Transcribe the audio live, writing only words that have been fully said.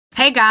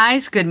Hey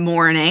guys, good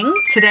morning.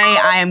 Today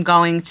I am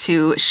going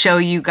to show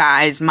you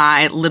guys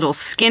my little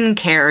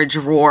skincare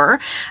drawer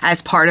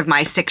as part of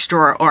my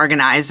 6-drawer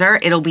organizer.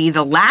 It'll be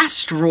the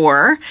last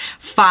drawer,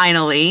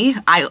 finally.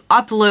 I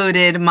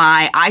uploaded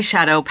my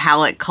eyeshadow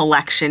palette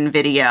collection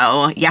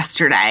video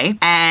yesterday,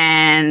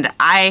 and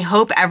I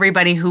hope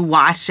everybody who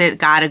watched it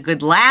got a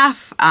good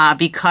laugh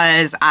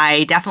because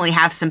I definitely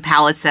have some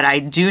palettes that I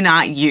do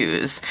not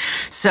use.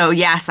 So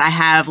yes, I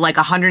have like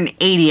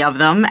 180 of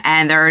them,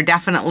 and there are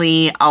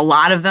definitely a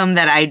lot of them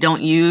that I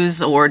don't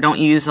use or don't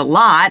use a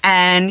lot.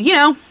 And you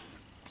know,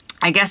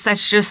 I guess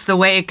that's just the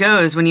way it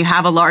goes. When you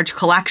have a large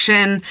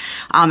collection,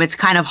 it's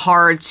kind of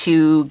hard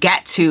to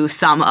get to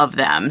some of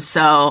them.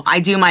 So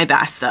I do my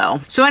best though.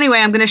 So anyway,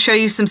 I'm gonna show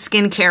you some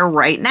skincare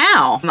right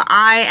now.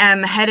 I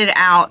am headed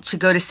out to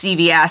go to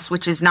CVS,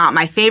 which is not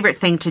my favorite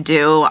thing to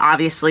do,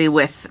 obviously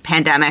with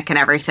pandemic and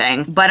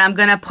everything, but I'm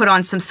gonna put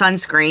on some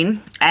sunscreen,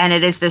 and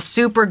it is the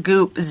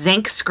Supergoop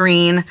Zinc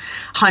Screen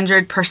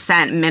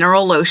 100%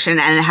 mineral lotion,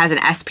 and it has an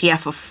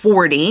SPF of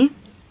 40.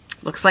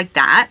 Looks like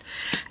that.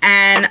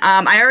 And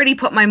I already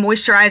put my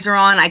moisturizer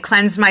on. I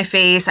cleansed my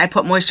face. I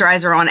put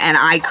moisturizer on and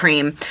eye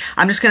cream.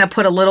 I'm just going to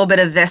put a little bit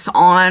of this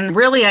on.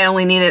 Really, I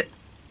only need it,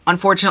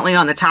 unfortunately,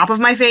 on the top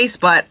of my face,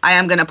 but I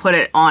am going to put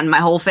it on my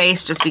whole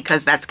face just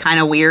because that's kind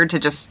of weird to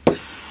just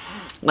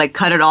like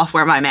cut it off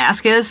where my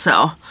mask is.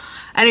 So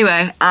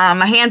anyway,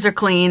 my hands are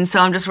clean, so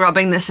I'm just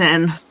rubbing this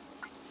in.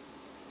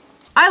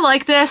 I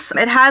like this.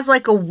 It has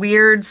like a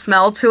weird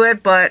smell to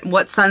it, but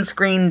what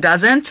sunscreen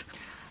doesn't?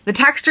 The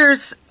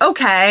texture's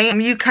okay.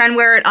 You can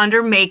wear it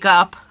under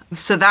makeup,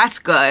 so that's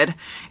good.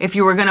 If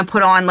you were gonna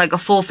put on like a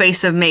full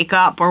face of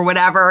makeup or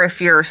whatever, if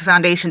your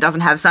foundation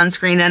doesn't have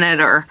sunscreen in it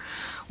or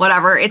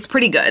whatever, it's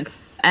pretty good.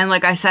 And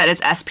like I said,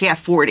 it's SPF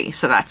 40,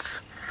 so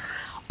that's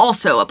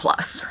also a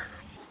plus.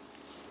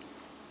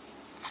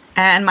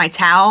 And my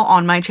towel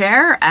on my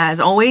chair,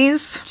 as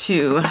always,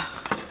 to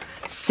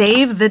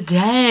save the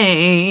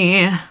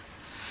day.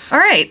 All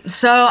right,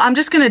 so I'm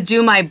just gonna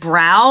do my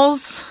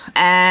brows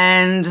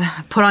and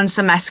put on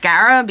some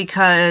mascara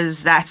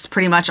because that's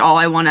pretty much all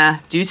I wanna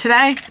do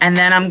today. And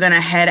then I'm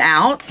gonna head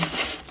out.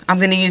 I'm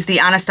gonna use the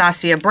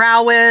Anastasia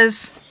Brow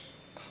Wiz.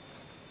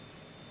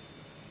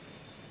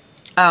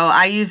 Oh,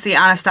 I use the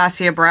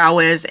Anastasia Brow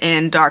Wiz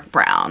in dark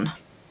brown.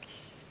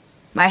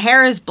 My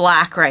hair is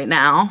black right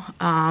now,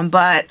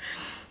 but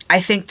I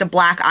think the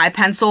black eye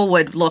pencil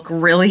would look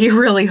really,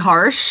 really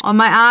harsh on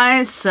my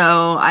eyes,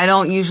 so I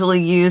don't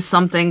usually use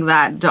something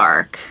that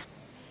dark.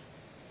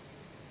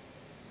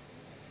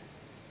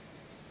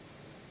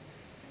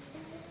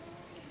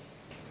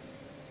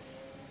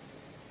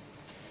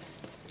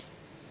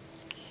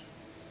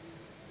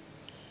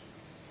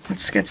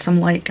 Let's get some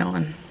light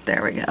going.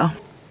 There we go.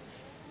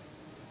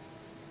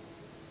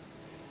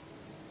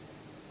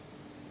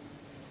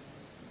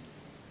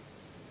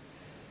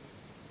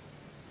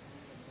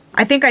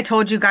 I think I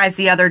told you guys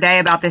the other day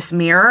about this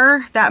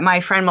mirror that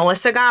my friend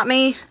Melissa got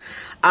me.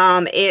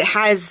 It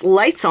has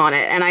lights on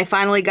it, and I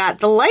finally got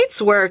the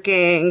lights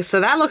working, so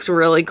that looks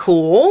really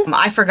cool.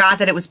 I forgot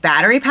that it was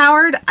battery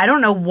powered. I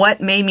don't know what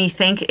made me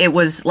think it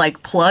was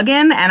like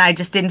plug-in, and I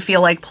just didn't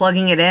feel like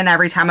plugging it in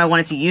every time I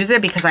wanted to use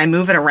it because I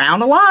move it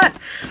around a lot.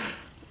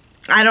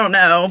 I don't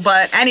know,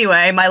 but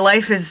anyway, my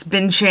life has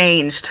been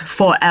changed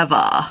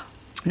forever.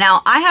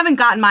 Now, I haven't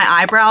gotten my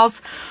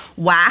eyebrows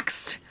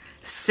waxed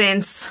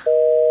since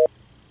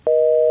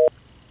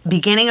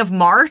beginning of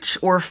March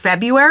or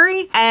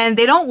February, and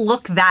they don't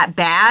look that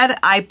bad.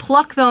 I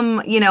pluck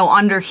them, you know,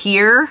 under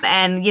here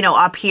and, you know,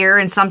 up here,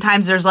 and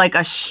sometimes there's like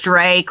a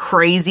stray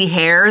crazy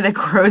hair that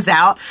grows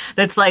out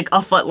that's like a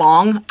foot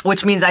long,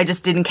 which means I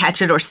just didn't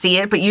catch it or see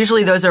it, but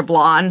usually those are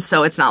blonde,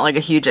 so it's not like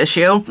a huge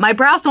issue. My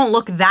brows don't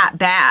look that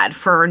bad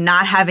for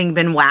not having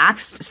been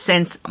waxed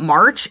since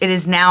March. It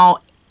is now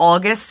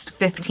August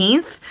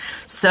 15th,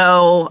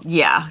 so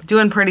yeah,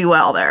 doing pretty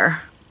well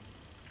there.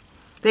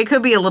 They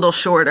could be a little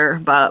shorter,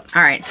 but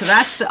all right, so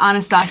that's the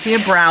Anastasia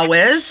Brow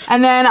Wiz.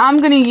 And then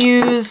I'm gonna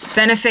use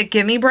Benefit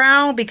Gimme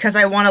Brow because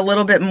I want a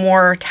little bit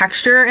more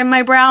texture in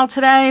my brow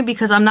today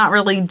because I'm not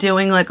really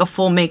doing like a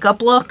full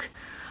makeup look.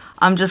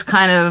 I'm just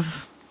kind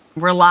of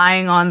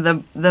relying on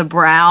the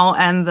brow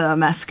and the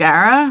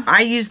mascara.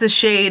 I use the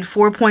shade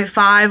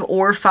 4.5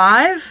 or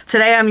 5.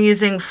 Today I'm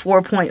using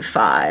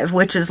 4.5,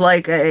 which is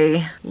like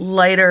a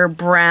lighter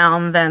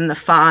brown than the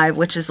 5,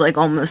 which is like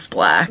almost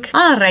black.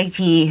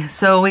 Alrighty,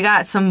 so we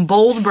got some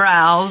bold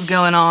brows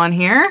going on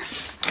here.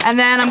 And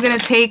then I'm gonna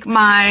take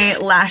my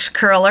lash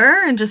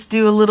curler and just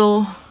do a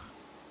little...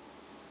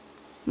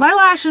 My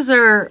lashes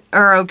are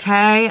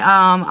okay.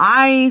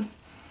 I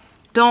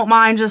don't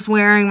mind just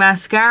wearing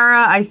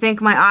mascara. I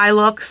think my eye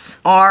looks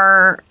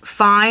are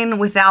fine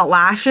without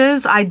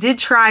lashes. I did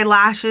try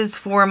lashes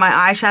for my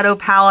eyeshadow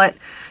palette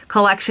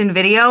collection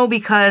video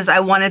because I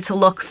wanted to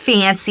look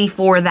fancy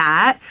for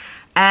that.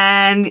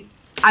 And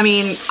I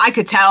mean, I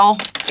could tell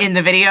in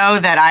the video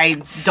that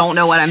I don't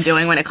know what I'm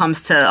doing when it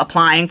comes to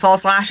applying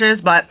false lashes,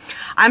 but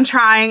I'm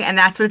trying, and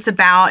that's what it's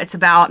about. It's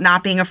about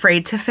not being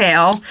afraid to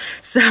fail.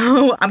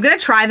 So I'm gonna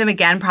try them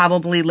again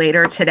probably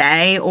later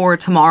today or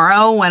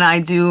tomorrow when I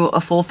do a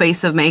full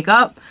face of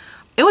makeup.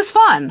 It was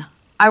fun.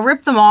 I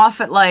ripped them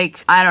off at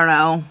like, I don't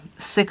know,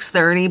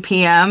 6:30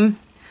 p.m.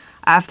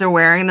 after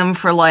wearing them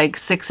for like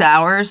 6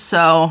 hours,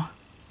 so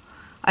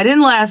I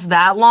didn't last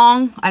that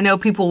long. I know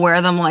people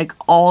wear them like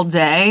all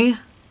day.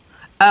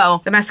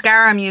 Oh, the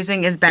mascara I'm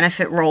using is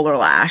Benefit Roller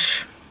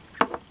Lash.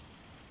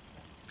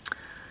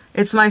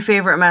 It's my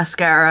favorite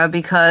mascara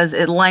because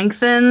it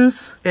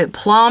lengthens, it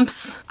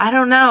plumps. I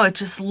don't know, it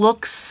just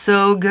looks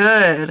so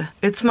good.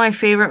 It's my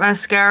favorite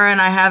mascara and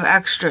I have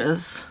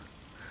extras,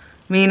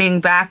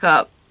 meaning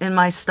backup in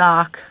my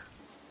stock.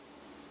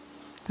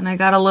 And I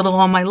got a little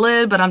on my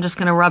lid, but I'm just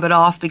gonna rub it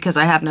off because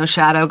I have no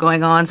shadow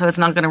going on, so it's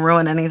not gonna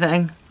ruin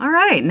anything. All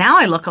right, now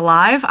I look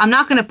alive. I'm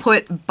not gonna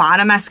put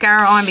bottom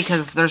mascara on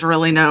because there's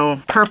really no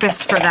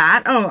purpose for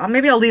that. Oh,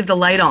 maybe I'll leave the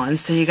light on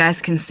so you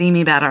guys can see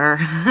me better.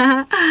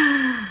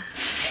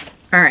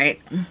 All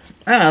right.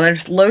 Oh,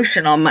 there's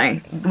lotion on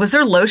my... Was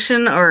there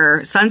lotion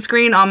or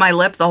sunscreen on my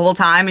lip the whole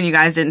time and you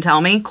guys didn't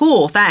tell me?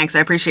 Cool, thanks, I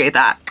appreciate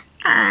that.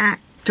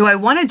 Do I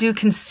wanna do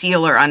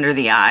concealer under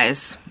the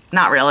eyes?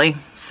 Not really.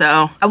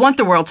 So I want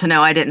the world to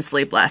know I didn't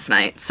sleep last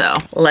night. So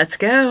let's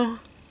go.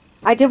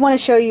 I did want to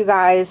show you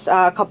guys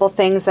a couple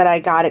things that I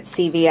got at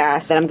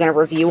CVS that I'm going to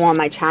review on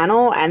my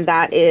channel, and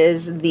that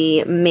is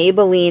the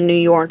Maybelline New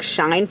York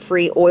Shine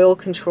Free Oil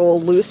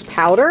Control Loose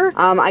Powder.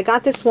 I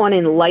got this one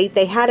in light.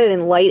 They had it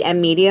in light and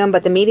medium,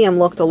 but the medium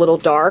looked a little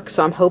dark,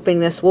 so I'm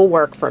hoping this will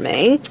work for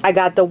me. I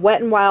got the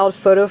Wet n Wild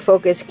Photo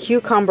Focus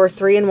Cucumber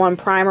 3-in-1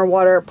 Primer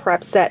Water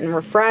Prep Set and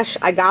Refresh.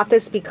 I got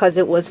this because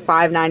it was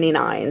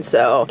 $5.99,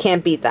 so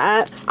can't beat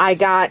that. I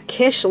got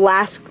Kish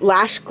Lash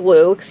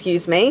Glue,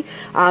 excuse me.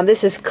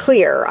 This is clear.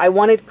 I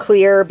wanted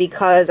clear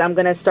because I'm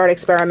going to start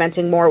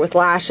experimenting more with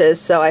lashes,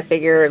 so I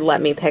figured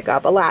let me pick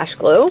up a lash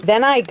glue.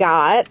 Then I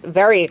got,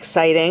 very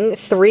exciting,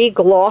 3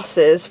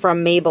 glosses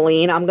from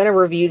Maybelline. I'm going to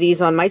review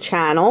these on my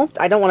channel.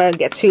 I don't want to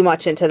get too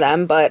much into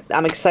them, but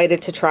I'm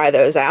excited to try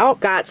those out.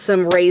 Got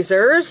some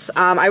razors.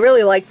 I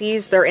really like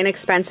these. They're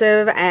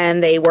inexpensive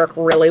and they work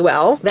really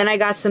well. Then I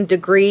got some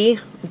Degree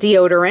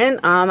deodorant.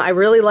 I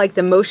really like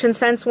the Motion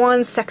Sense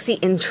one. Sexy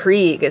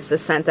Intrigue is the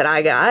scent that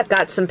I got.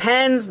 Got some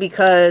pens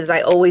because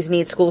I always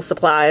need school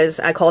supplies.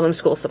 I call them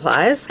school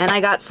supplies. And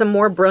I got some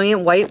more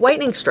Brilliant White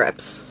whitening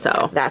strips.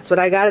 So that's what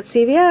I got at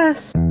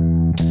CVS.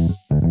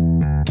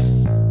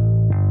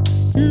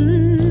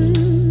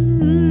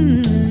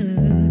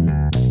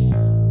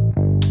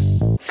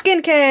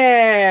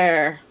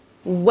 Skincare!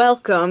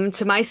 Welcome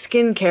to my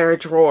skincare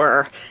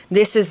drawer.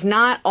 This is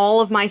not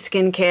all of my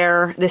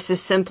skincare. This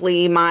is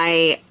simply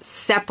my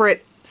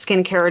separate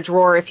skincare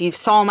drawer. If you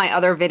saw my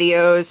other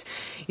videos,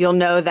 you'll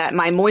know that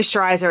my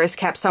moisturizer is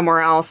kept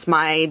somewhere else.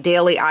 My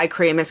daily eye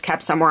cream is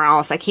kept somewhere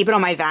else. I keep it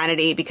on my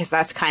vanity because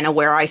that's kind of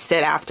where I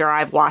sit after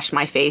I've washed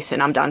my face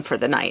and I'm done for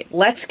the night.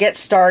 Let's get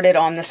started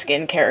on the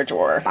skincare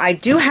drawer. I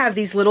do have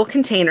these little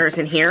containers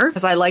in here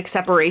because I like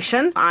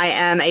separation. I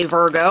am a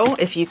Virgo,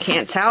 if you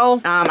can't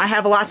tell. I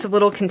have lots of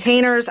little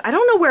containers. I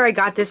don't know where I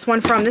got this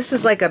one from. This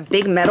is like a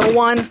big metal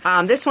one.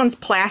 This one's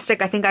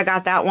plastic. I think I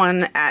got that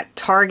one at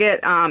Target.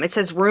 It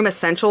says Room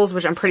Essentials,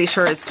 which I'm pretty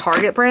sure is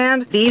Target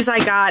brand. These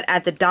I got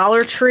at the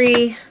Dollar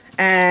Tree,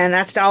 and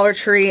that's Dollar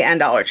Tree and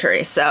Dollar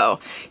Tree. So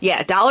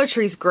yeah, Dollar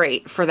Tree's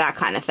great for that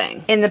kind of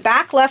thing. In the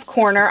back left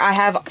corner, I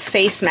have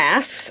face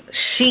masks,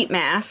 sheet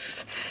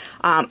masks,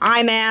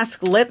 eye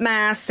mask, lip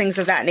mask, things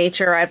of that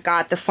nature. I've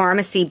got the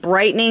Pharmacy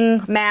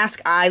Brightening Mask.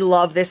 I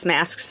love this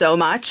mask so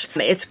much.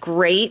 It's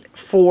great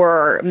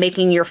for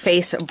making your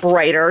face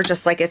brighter,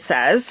 just like it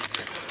says.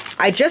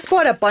 I just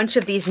bought a bunch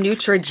of these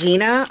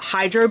Neutrogena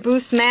Hydro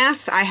Boost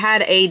masks. I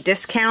had a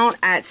discount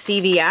at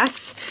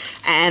CVS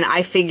and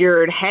I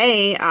figured,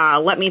 hey,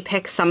 let me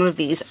pick some of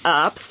these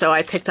up. So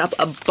I picked up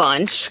a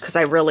bunch because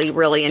I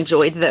really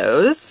enjoyed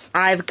those.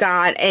 I've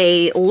got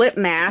a lip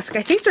mask.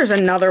 I think there's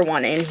another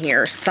one in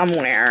here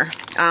somewhere.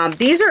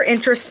 These are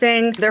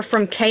interesting. They're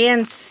from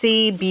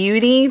KNC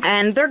Beauty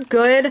and they're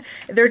good.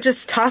 They're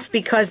just tough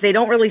because they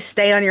don't really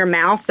stay on your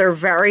mouth. They're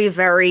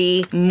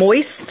very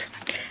moist,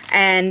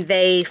 and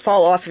they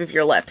fall off of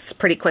your lips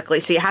pretty quickly,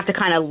 so you have to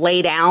kind of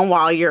lay down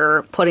while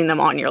you're putting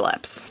them on your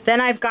lips. Then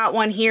I've got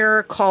one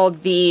here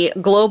called the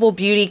Global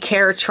Beauty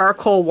Care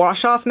Charcoal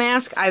Wash-Off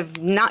Mask.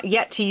 I've not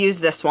yet to use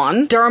this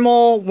one.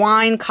 Dermal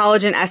Wine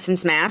Collagen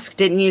Essence Mask.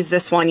 Didn't use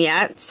this one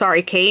yet.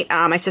 Sorry, Kate.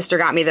 My sister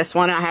got me this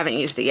one and I haven't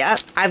used it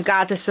yet. I've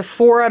got the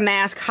Sephora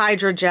Mask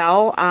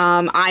Hydrogel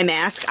Eye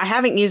Mask. I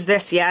haven't used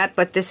this yet,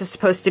 but this is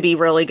supposed to be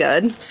really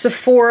good.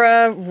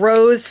 Sephora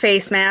Rose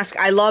Face Mask.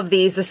 I love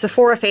these. The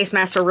Sephora face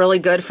masks are really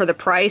good for the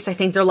price. I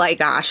think they're like,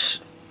 gosh,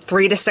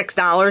 $3 to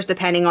 $6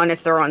 depending on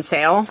if they're on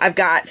sale. I've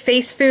got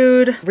Face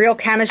Food, Real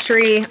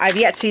Chemistry. I've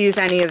yet to use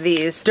any of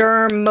these.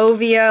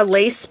 Dermovia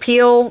Lace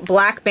Peel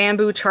Black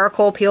Bamboo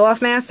Charcoal Peel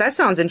Off Mask. That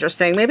sounds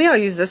interesting. Maybe I'll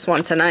use this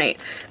one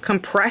tonight.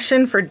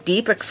 Compression for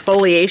Deep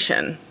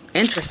Exfoliation.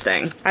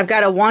 Interesting. I've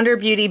got a Wander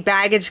Beauty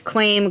Baggage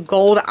Claim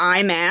Gold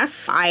Eye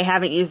Mask. I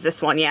haven't used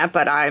this one yet,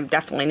 but I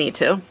definitely need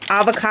to.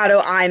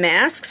 Avocado eye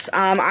masks.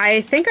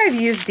 I think I've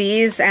used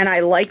these and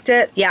I liked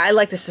it. Yeah, I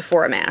like the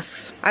Sephora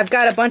masks. I've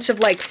got a bunch of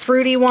like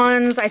fruity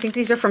ones. I think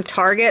these are from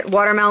Target.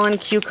 Watermelon,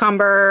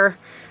 cucumber,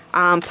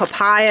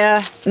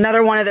 papaya,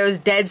 another one of those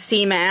Dead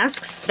Sea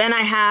masks. Then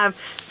I have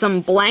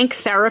some blank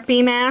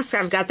therapy masks.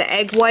 I've got the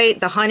egg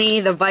white, the honey,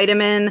 the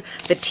vitamin,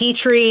 the tea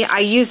tree. I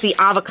used the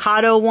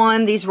avocado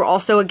one. These were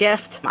also a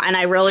gift and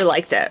I really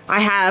liked it. I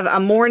have a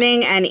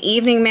morning and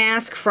evening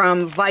mask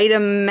from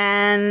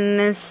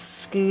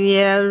P.A.N.S.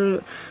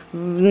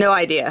 No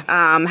idea.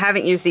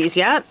 Haven't used these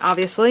yet,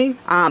 obviously.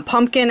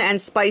 Pumpkin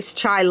and Spice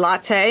Chai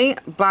Latte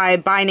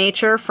by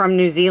Nature from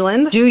New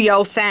Zealand. Do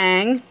Yo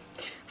Thang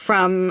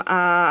from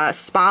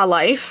Spa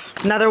Life.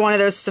 Another one of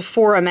those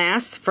Sephora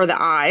masks for the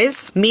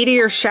eyes.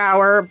 Meteor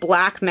Shower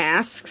black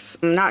masks.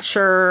 I'm not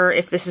sure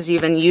if this is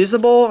even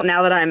usable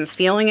now that I'm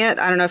feeling it.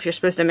 I don't know if you're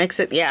supposed to mix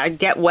it. Yeah,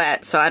 get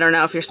wet, so I don't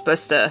know if you're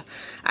supposed to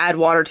add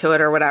water to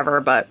it or whatever,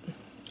 but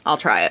I'll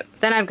try it.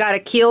 Then I've got a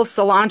Kiehl's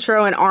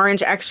Cilantro and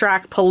Orange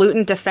Extract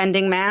Pollutant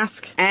Defending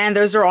Mask. And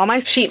those are all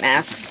my sheet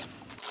masks.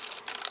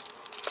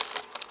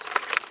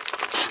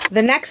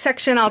 The next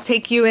section I'll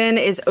take you in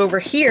is over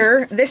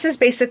here. This is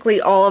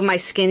basically all of my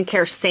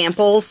skincare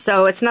samples,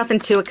 so it's nothing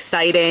too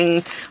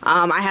exciting.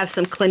 I have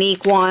some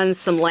Clinique ones,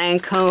 some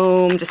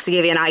Lancome, just to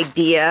give you an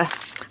idea.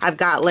 I've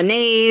got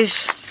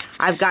Laneige.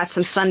 I've got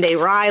some Sunday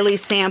Riley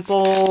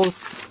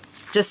samples.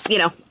 Just, you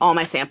know, all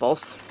my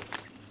samples.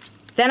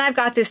 Then I've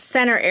got this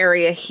center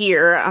area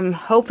here. I'm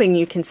hoping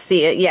you can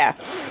see it. Yeah.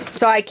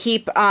 So I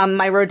keep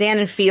my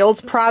Rodan &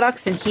 Fields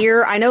products in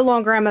here. I no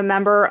longer am a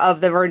member of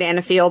the Rodan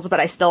 & Fields,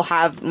 but I still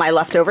have my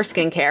leftover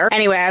skincare.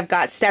 Anyway, I've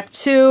got step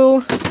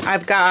 2.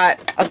 I've got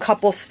a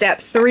couple step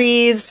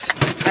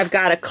 3s. I've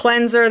got a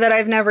cleanser that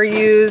I've never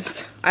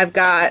used. I've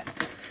got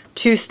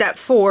 2 step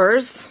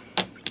 4s.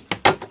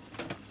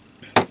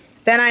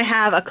 Then I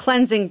have a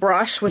cleansing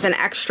brush with an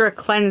extra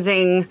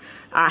cleansing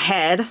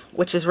head,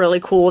 which is really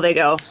cool. They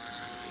go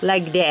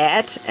like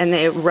that, and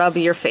they rub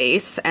your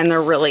face, and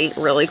they're really,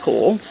 really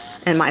cool.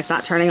 And mine's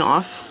not turning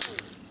off.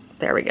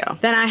 There we go.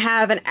 Then I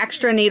have an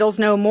extra Needles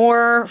No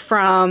More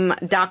from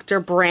Dr.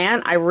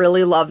 Brandt. I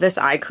really love this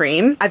eye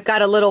cream. I've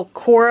got a little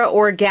Cora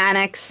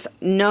Organics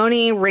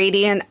Noni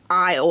Radiant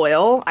Eye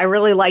Oil. I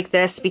really like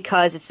this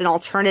because it's an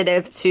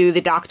alternative to the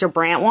Dr.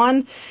 Brandt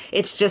one.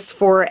 It's just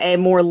for a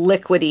more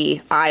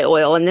liquidy eye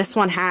oil, and this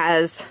one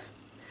has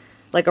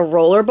like a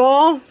roller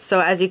ball. So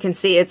as you can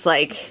see, it's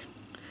like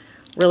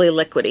really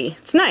liquidy.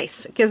 It's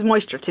nice. It gives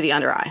moisture to the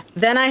under eye.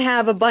 Then I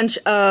have a bunch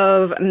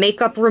of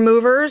makeup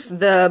removers.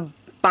 The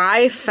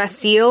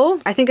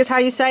Bifacile, I think is how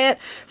you say it,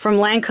 from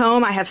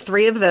Lancome. I have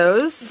 3 of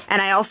those. And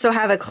I also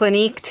have a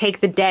Clinique Take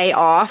the Day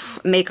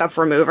Off makeup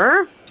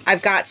remover.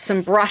 I've got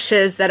some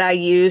brushes that I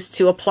use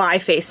to apply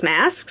face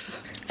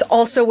masks. It's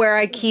also where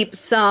I keep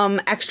some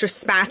extra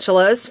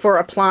spatulas for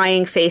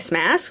applying face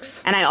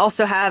masks. And I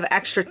also have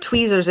extra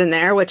tweezers in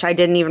there, which I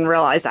didn't even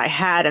realize I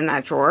had in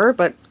that drawer,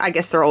 but I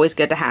guess they're always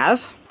good to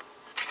have.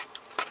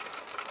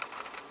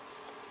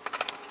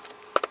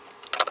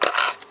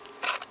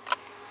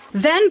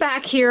 Then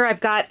back here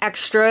I've got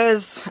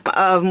extras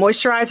of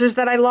moisturizers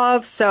that I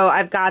love. So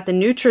I've got the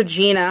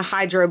Neutrogena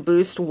Hydro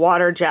Boost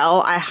Water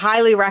Gel. I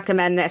highly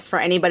recommend this for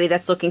anybody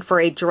that's looking for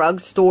a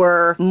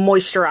drugstore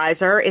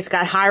moisturizer. It's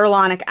got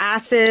hyaluronic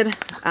acid.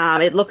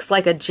 It looks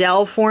like a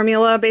gel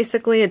formula,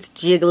 basically. It's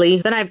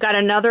jiggly. Then I've got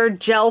another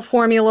gel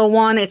formula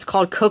one. It's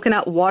called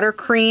Coconut Water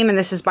Cream, and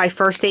this is by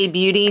First Aid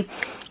Beauty.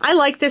 I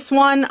like this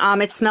one.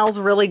 It smells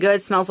really good.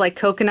 It smells like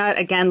coconut.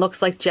 Again,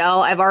 looks like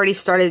gel. I've already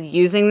started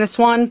using this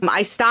one.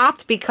 I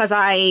stopped because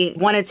I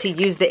wanted to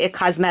use the IT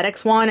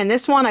Cosmetics one, and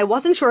this one, I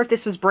wasn't sure if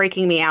this was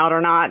breaking me out or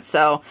not,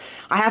 so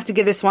I have to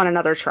give this one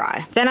another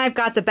try. Then I've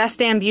got the Best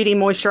Damn Beauty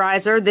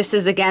Moisturizer. This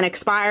is, again,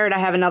 expired. I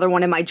have another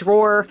one in my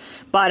drawer,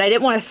 but I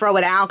didn't want to throw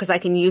it out because I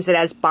can use it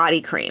as body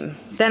cream.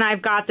 Then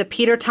I've got the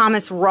Peter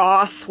Thomas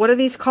Roth, what are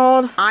these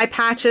called? Eye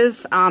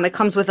patches. It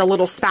comes with a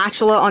little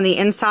spatula on the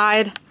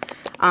inside.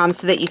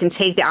 So that you can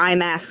take the eye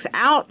masks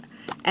out,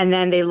 and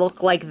then they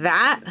look like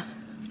that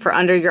for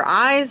under your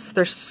eyes.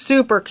 They're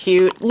super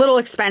cute, little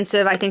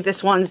expensive. I think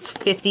this one's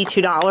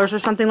 $52 or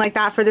something like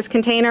that for this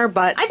container,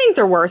 but I think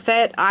they're worth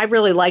it. I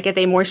really like it.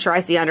 They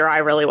moisturize the under eye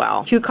really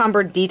well.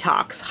 Cucumber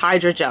Detox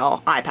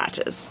Hydrogel Eye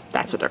Patches.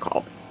 That's what they're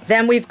called.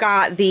 Then we've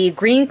got the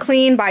Green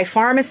Clean by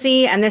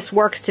Pharmacy, and this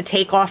works to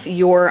take off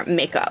your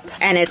makeup.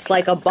 And it's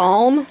like a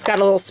balm. It's got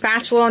a little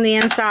spatula on the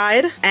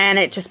inside, and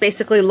it just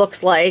basically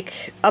looks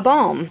like a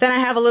balm. Then I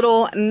have a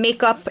little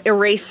makeup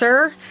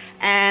eraser,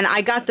 and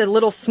I got the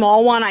little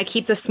small one. I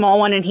keep the small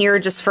one in here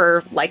just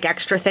for like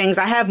extra things.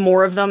 I have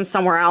more of them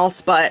somewhere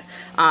else, but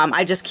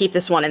I just keep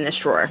this one in this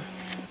drawer.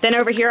 Then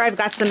over here I've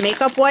got some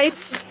makeup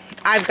wipes.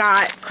 I've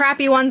got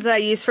crappy ones that I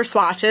use for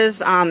swatches.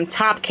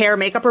 Top Care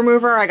Makeup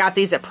Remover. I got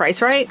these at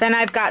Price Right. Then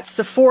I've got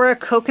Sephora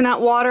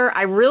Coconut Water.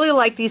 I really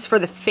like these for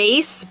the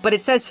face, but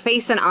it says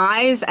face and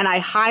eyes, and I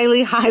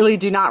highly, highly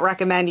do not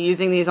recommend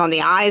using these on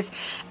the eyes.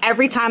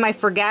 Every time I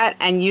forget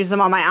and use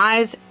them on my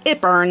eyes, it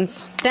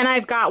burns. Then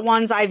I've got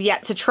ones I've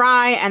yet to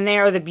try, and they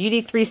are the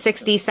Beauty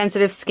 360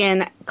 Sensitive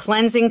Skin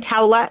Cleansing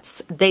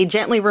Towelettes. They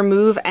gently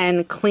remove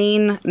and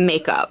clean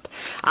makeup.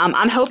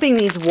 I'm hoping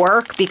these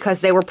work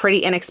because they were pretty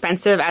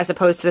inexpensive as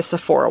opposed to the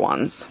Sephora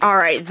ones. All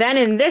right, then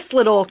in this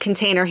little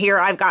container here,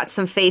 I've got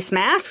some face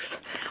masks.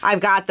 I've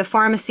got the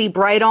Pharmacy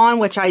Bright On,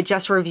 which I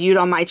just reviewed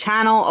on my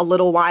channel a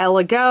little while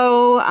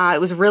ago. It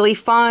was really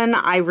fun.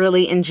 I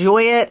really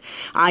enjoy it.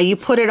 You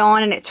put it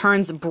on and it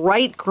turns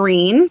bright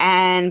green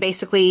and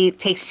basically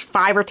takes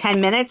 5 or 10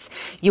 minutes.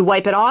 You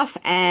wipe it off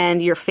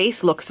and your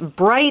face looks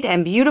bright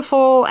and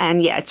beautiful,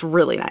 and yeah, it's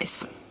really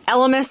nice.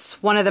 Elemis,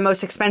 one of the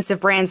most expensive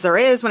brands there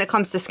is when it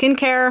comes to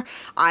skincare.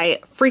 I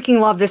freaking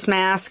love this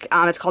mask.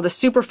 It's called the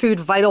Superfood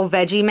Vital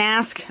Veggie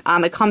Mask.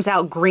 It comes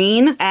out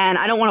green, and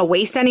I don't want to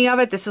waste any of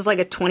it. This is like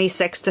a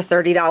 $26 to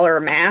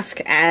 $30 mask,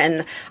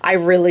 and I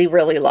really,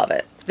 really love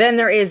it. Then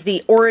there is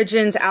the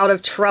Origins Out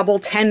of Trouble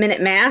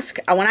 10-minute mask.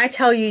 When I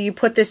tell you, you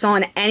put this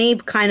on any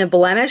kind of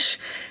blemish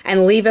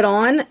and leave it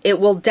on, it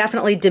will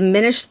definitely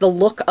diminish the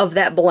look of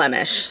that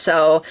blemish.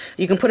 So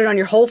you can put it on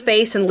your whole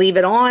face and leave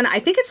it on. I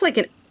think it's like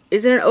an,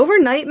 is it an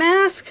overnight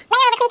mask?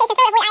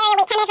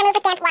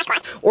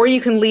 Or you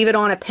can leave it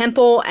on a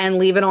pimple and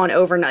leave it on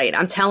overnight.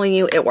 I'm telling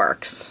you, it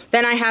works.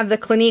 Then I have the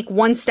Clinique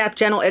One Step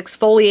Gentle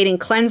Exfoliating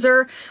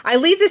Cleanser. I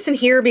leave this in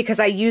here because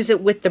I use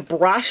it with the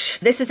brush.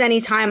 This is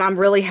anytime I'm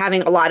really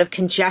having a lot of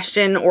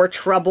congestion or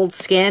troubled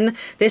skin.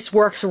 This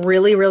works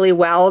really, really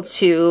well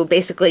to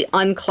basically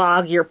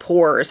unclog your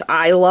pores.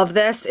 I love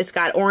this. It's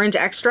got orange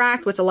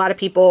extract, which a lot of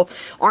people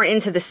aren't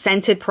into the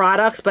scented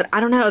products, but I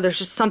don't know, there's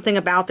just something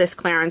about this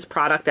Clarins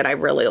product that I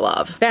really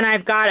love. Then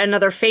I've got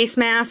another face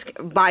mask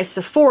by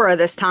Sephora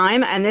this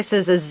time, and this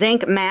is a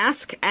zinc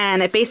mask,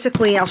 and it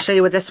basically, I'll show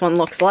you what this one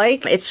looks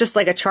like. It's just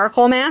like a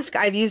charcoal mask.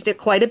 I've used it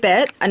quite a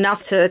bit,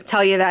 enough to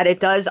tell you that it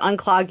does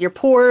unclog your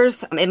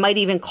pores. It might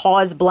even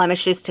cause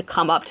blemishes to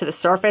come up to the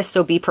surface,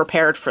 so be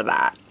prepared for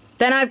that.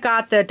 Then I've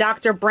got the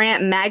Dr.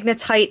 Brandt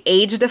Magnetite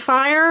Age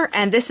Defier,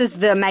 and this is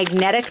the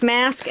magnetic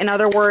mask. In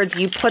other words,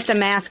 you put the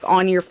mask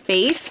on your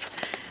face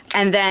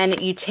and then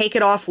you take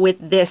it off with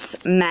this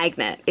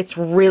magnet. It's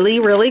really,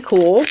 really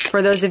cool.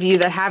 For those of you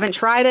that haven't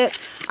tried it,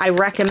 I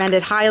recommend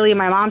it highly.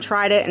 My mom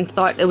tried it and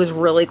thought it was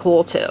really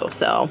cool too.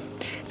 So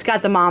it's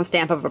got the mom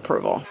stamp of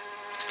approval.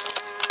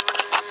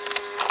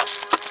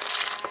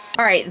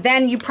 All right,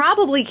 then you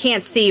probably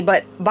can't see,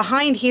 but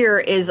behind here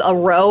is a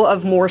row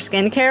of more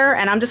skincare,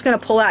 and I'm just gonna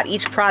pull out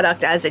each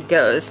product as it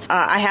goes.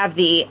 I have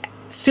the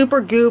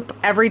Supergoop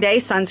Everyday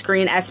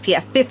Sunscreen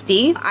SPF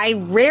 50. I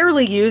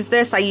rarely use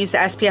this. I use the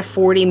SPF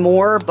 40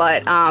 more,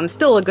 but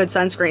still a good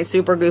sunscreen.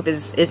 Supergoop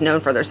is known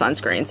for their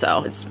sunscreen,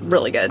 so it's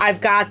really good. I've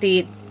got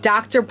the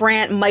Dr.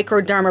 Brandt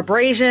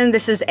Microdermabrasion.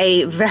 This is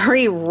a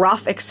very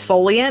rough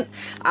exfoliant.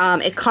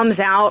 It comes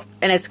out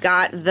and it's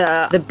got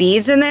the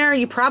beads in there.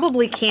 You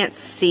probably can't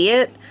see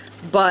it,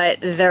 but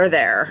they're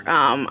there.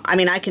 I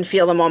mean, I can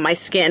feel them on my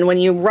skin. When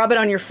you rub it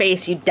on your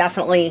face, you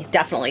definitely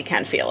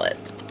can feel it.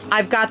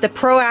 I've got the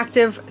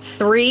Proactive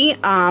 3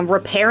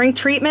 repairing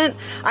treatment.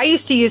 I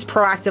used to use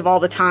Proactive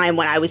all the time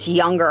when I was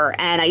younger,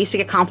 and I used to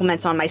get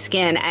compliments on my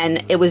skin,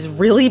 and it was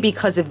really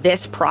because of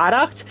this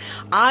product.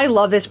 I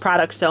love this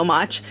product so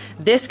much.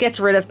 This gets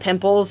rid of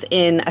pimples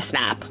in a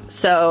snap.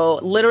 So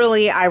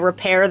literally I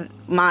repair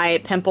my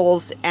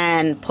pimples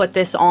and put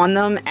this on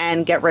them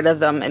and get rid of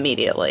them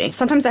immediately.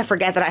 Sometimes I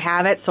forget that I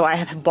have it, so I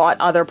have bought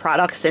other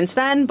products since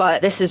then,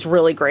 but this is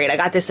really great. I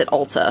got this at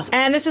Ulta.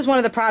 And this is one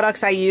of the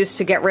products I use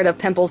to get rid of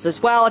pimples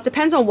as well. It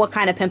depends on what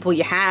kind of pimple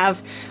you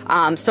have.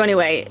 So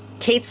anyway,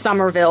 Kate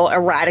Somerville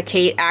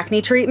Eradicate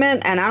Acne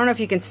Treatment, and I don't know if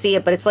you can see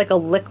it, but it's like a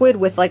liquid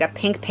with like a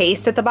pink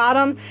paste at the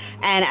bottom,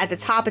 and at the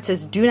top it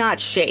says do not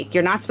shake.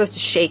 You're not supposed to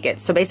shake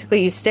it. So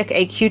basically you stick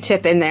a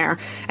Q-tip in there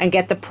and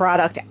get the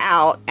product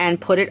out and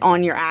put it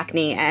on your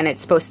acne, and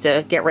it's supposed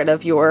to get rid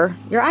of your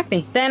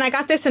acne. Then I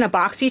got this in a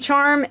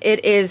BoxyCharm.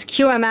 It is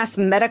QMS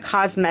Meta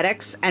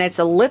Cosmetics, and it's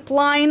a lip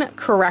line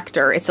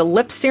corrector. It's a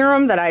lip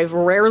serum that I've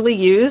rarely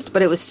used,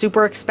 but it was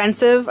super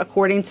expensive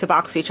according to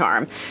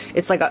BoxyCharm.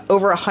 It's like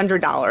over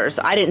 $100.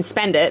 I didn't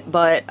spend it,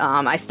 but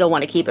I still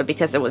want to keep it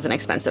because it was an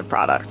expensive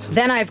product.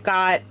 Then I've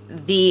got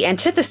the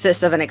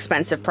antithesis of an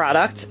expensive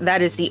product.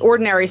 That is the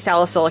Ordinary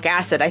Salicylic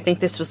Acid. I think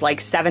this was like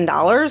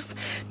 $7.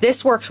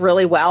 This works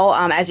really well.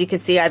 As you can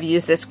see, I've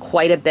used this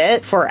quite a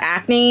bit for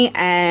acne,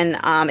 and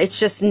it's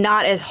just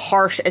not as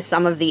harsh as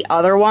some of the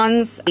other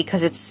ones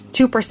because it's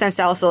 2%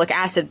 salicylic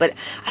acid, but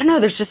I don't know,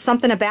 there's just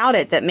something about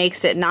it that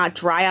makes it not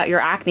dry out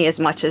your acne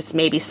as much as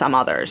maybe some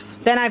others.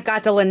 Then I've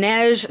got the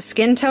Laneige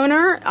Skin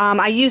Toner.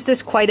 I use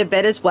this quite a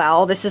bit as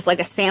well. This is like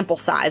a sample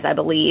size, I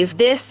believe.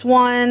 This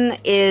one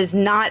is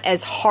not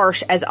as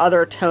harsh as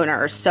other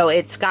toners, so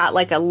it's got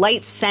like a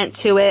light scent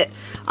to it.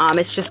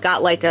 It's just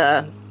got like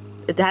a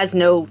it has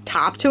no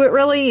top to it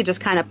really. You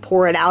just kind of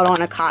pour it out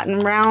on a cotton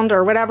round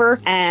or whatever.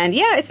 And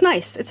yeah, it's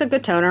nice. It's a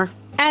good toner.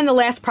 And the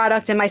last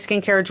product in my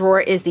skincare drawer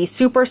is the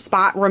Super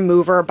Spot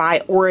Remover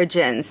by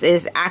Origins.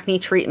 Is acne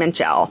treatment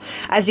gel.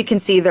 As you can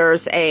see,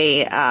 there's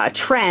a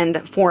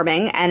trend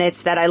forming, and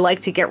it's that I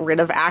like to get rid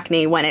of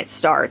acne when it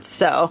starts.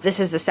 So this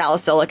is the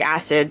salicylic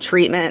acid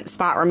treatment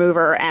spot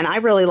remover, and I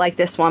really like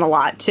this one a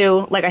lot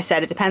too. Like I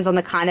said, it depends on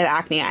the kind of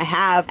acne I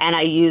have, and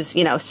I use,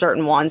 you know,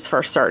 certain ones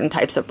for certain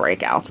types of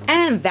breakouts.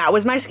 And that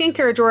was my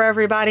skincare drawer,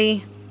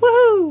 everybody.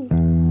 Woohoo!